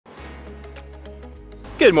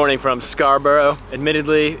Good morning from Scarborough.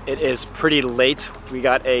 Admittedly, it is pretty late. We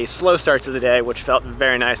got a slow start to the day, which felt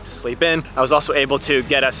very nice to sleep in. I was also able to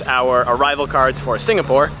get us our arrival cards for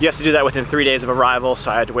Singapore. You have to do that within 3 days of arrival,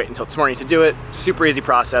 so I had to wait until this morning to do it. Super easy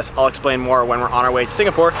process. I'll explain more when we're on our way to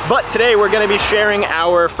Singapore. But today we're gonna be sharing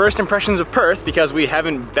our first impressions of Perth because we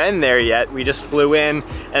haven't been there yet. We just flew in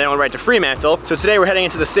and then went right to Fremantle. So today we're heading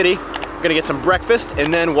into the city. We're gonna get some breakfast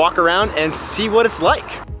and then walk around and see what it's like.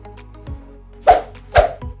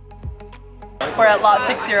 We're at lot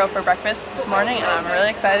 60 for breakfast this morning and I'm really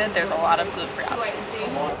excited. There's a lot of gluten-free options.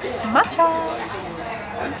 Matcha!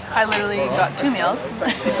 I literally got 2 meals.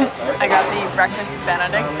 I got the breakfast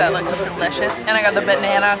Benedict that looks delicious and I got the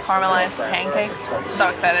banana caramelized pancakes. So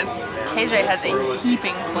excited. KJ has a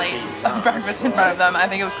heaping plate of breakfast in front of them. I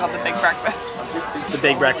think it was called the Big Breakfast. The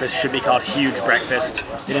Big Breakfast should be called Huge Breakfast.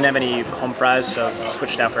 They didn't have any home fries, so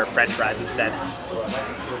switched out for French fries instead.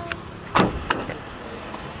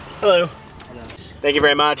 Hello. Thank you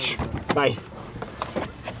very much. Bye.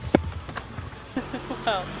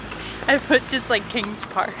 Well, I put just like King's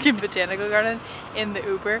Park and Botanical Garden in the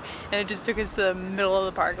Uber and it just took us to the middle of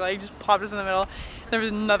the park. Like just popped us in the middle. There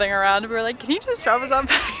was nothing around. We were like, can you just drop us off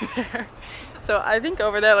back there? So I think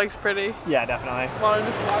over there looks pretty. Yeah, definitely. Want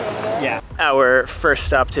to just walk over there? Yeah. Our first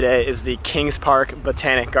stop today is the King's Park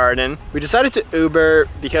Botanic Garden. We decided to Uber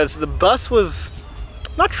because the bus was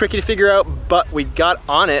not tricky to figure out, but we got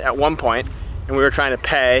on it at one point and we were trying to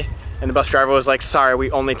pay and the bus driver was like, sorry,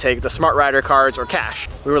 we only take the Smart Rider cards or cash.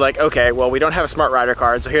 We were like, okay, well, we don't have a Smart Rider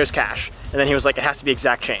card, so here's cash. And then he was like, it has to be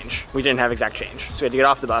exact change. We didn't have exact change. So we had to get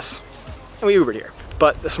off the bus and we Ubered here.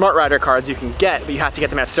 But the Smart Rider cards you can get, but you have to get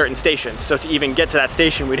them at certain stations. So to even get to that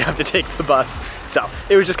station, we'd have to take the bus. So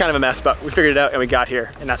it was just kind of a mess, but we figured it out and we got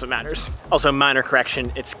here and that's what matters. Also, minor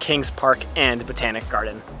correction, it's King's Park and Botanic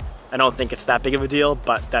Garden. I don't think it's that big of a deal,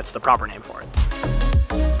 but that's the proper name for it.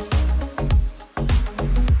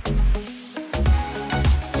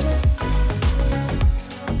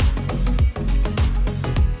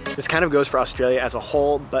 This kind of goes for Australia as a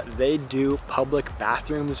whole, but they do public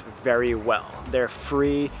bathrooms very well. They're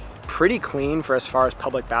free, pretty clean for as far as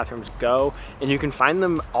public bathrooms go, and you can find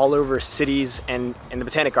them all over cities and in the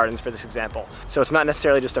Botanic Gardens for this example. So it's not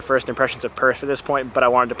necessarily just a first impressions of Perth at this point, but I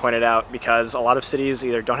wanted to point it out because a lot of cities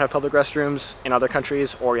either don't have public restrooms in other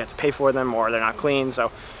countries, or you have to pay for them, or they're not clean,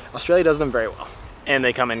 so Australia does them very well. And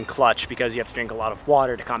they come in clutch because you have to drink a lot of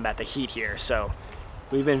water to combat the heat here, so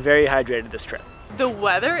we've been very hydrated this trip. The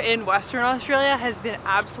weather in Western Australia has been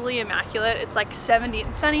absolutely immaculate. It's like 70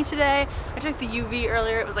 and sunny today. I took the UV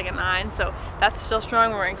earlier, it was like a 9, so that's still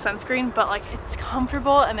strong. We're wearing sunscreen, but like it's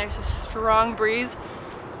comfortable and there's a strong breeze.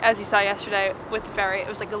 As you saw yesterday with the ferry, it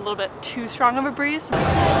was like a little bit too strong of a breeze. Oh,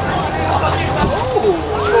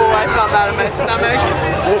 I felt that in my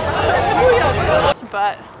stomach.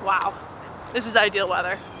 But wow, this is ideal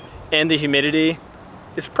weather. And the humidity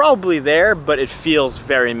is probably there, but it feels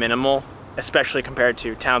very minimal, especially compared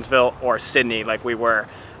to Townsville or Sydney like we were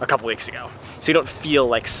a couple weeks ago. So you don't feel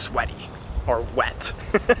like sweaty or wet.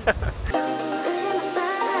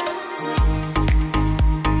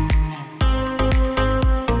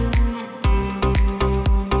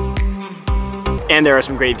 And there are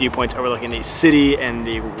some great viewpoints overlooking the city, and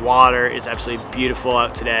the water is absolutely beautiful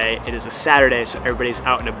out today. It is a Saturday, so everybody's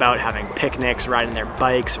out and about having picnics, riding their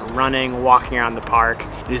bikes, running, walking around the park.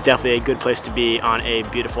 It is definitely a good place to be on a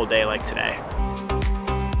beautiful day like today.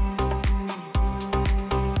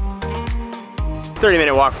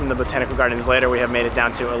 30-minute walk from the Botanical Gardens later, we have made it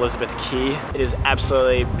down to Elizabeth Quay. It is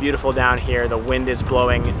absolutely beautiful down here. The wind is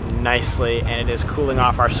blowing nicely and it is cooling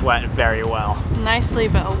off our sweat very well. Nicely,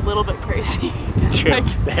 but a little bit crazy. True,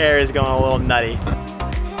 the hair is going a little nutty.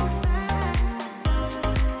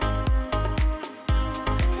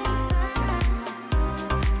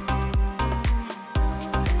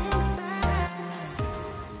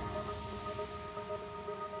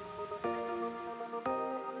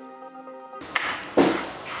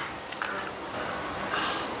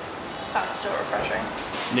 That's so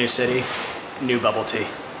refreshing. New city, new bubble tea.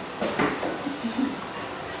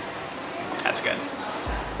 That's good.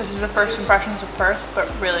 This is the first impressions of Perth, but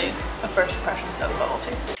really the first impressions of bubble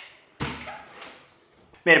tea.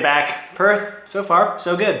 Made it back. Perth, so far,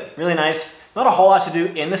 so good. Really nice. Not a whole lot to do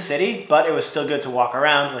in the city, but it was still good to walk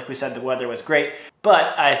around. Like we said, the weather was great.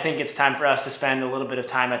 But I think it's time for us to spend a little bit of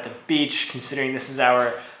time at the beach, considering this is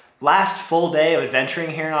our last full day of adventuring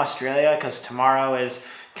here in Australia, because tomorrow is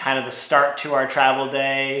kind of the start to our travel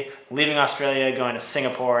day, leaving Australia, going to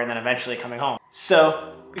Singapore, and then eventually coming home.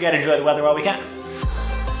 So we gotta enjoy the weather while we can.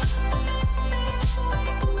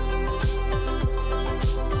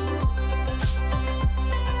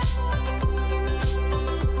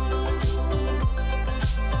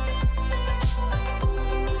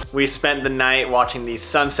 We spent the night watching the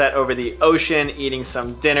sunset over the ocean, eating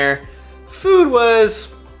some dinner. Food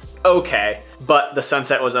was okay, but the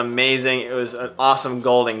sunset was amazing. It was an awesome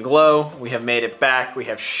golden glow. We have made it back. We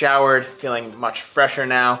have showered, feeling much fresher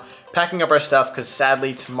now. Packing up our stuff because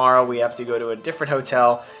sadly tomorrow we have to go to a different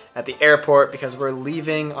hotel at the airport because we're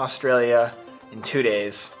leaving Australia in 2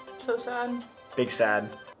 days. So sad. Big sad.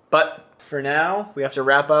 But for now, we have to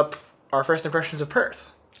wrap up our first impressions of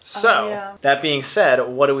Perth. So, that being said,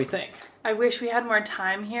 what do we think? I wish we had more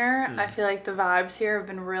time here. I feel like the vibes here have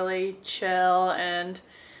been really chill, and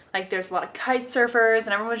like there's a lot of kite surfers and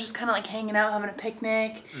everyone's just kind of like hanging out, having a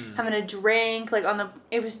picnic, having a drink, like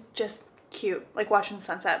it was just cute, like watching the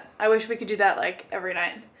sunset. I wish we could do that like every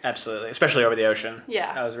night. Absolutely, especially over the ocean.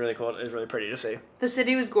 Yeah. That was really cool. It was really pretty to see. The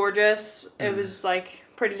city was gorgeous. It was like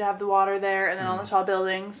pretty to have the water there and then all the tall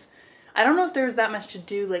buildings. I don't know if there was that much to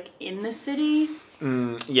do like in the city.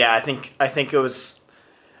 Yeah, I think it was,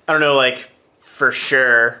 I don't know like for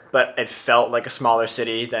sure, but it felt like a smaller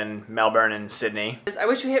city than Melbourne and Sydney. I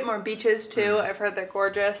wish we hit more beaches too. I've heard they're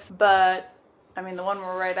gorgeous, but I mean the one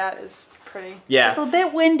we're right at is pretty. Yeah. Just a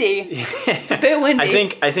bit windy. It's a bit windy.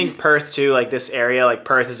 I think Perth too, like this area, like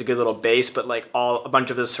Perth is a good little base, but like a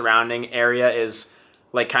bunch of the surrounding area is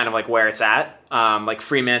like kind of like where it's at. Like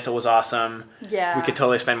Fremantle was awesome. Yeah. We could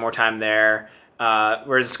totally spend more time there.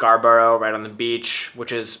 We're in Scarborough, right on the beach,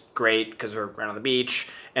 which is great because we're right on the beach.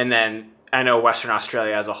 And then I know Western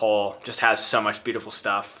Australia as a whole just has so much beautiful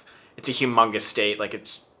stuff. It's a humongous state. Like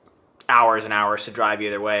it's hours and hours to drive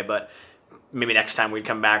either way, but maybe next time we'd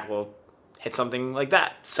come back, we'll hit something like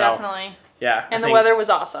that. So, definitely. Yeah. And the weather was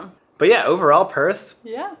awesome. But yeah, overall Perth,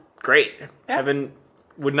 yeah, great. Yeah.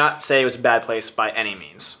 Would not say it was a bad place by any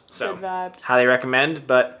means. So good vibes. Highly recommend,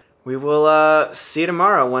 but we will see you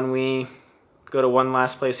tomorrow when we go to one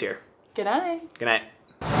last place here. Good night. Good night.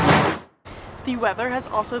 The weather has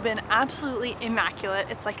also been absolutely immaculate.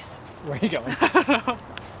 It's like... Where are you going?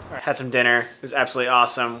 Had some dinner. It was absolutely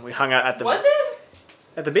awesome. We hung out at the... Was it?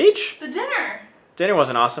 At the beach? The dinner. Dinner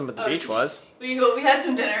wasn't awesome, but the beach was. We had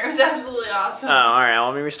some dinner. It was absolutely awesome. Oh, alright. Well,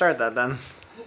 let me restart that then.